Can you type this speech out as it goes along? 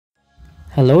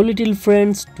Hello little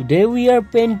friends, today we are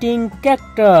painting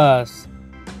cactus.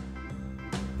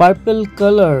 Purple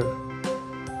color,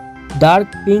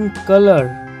 dark pink color,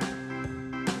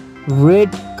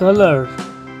 red color,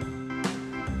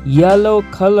 yellow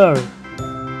color,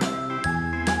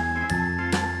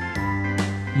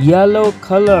 yellow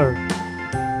color.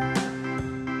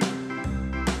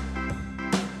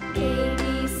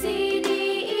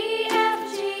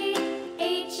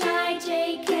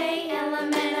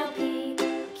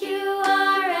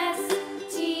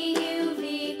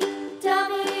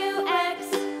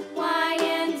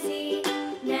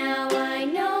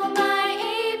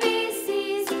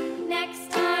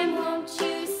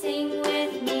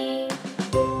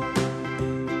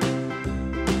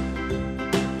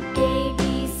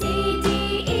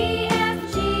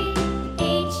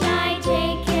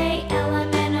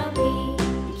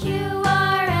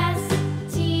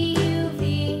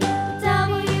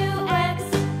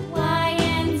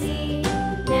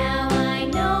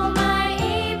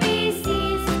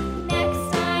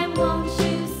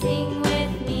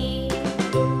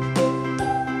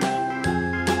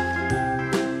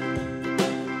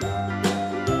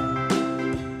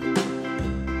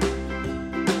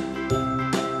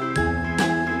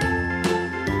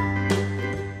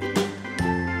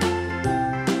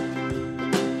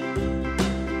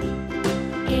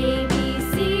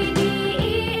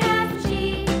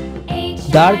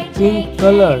 Dark pink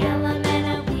color,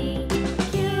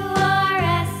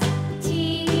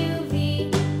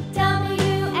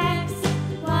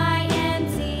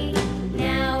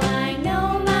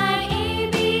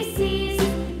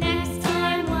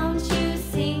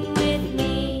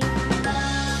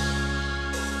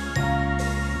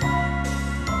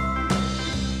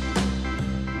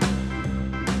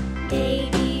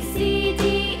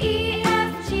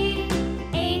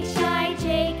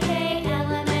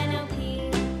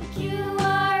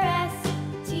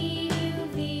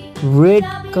 red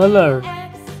color.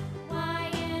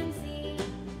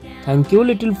 Thank you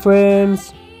little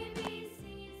friends.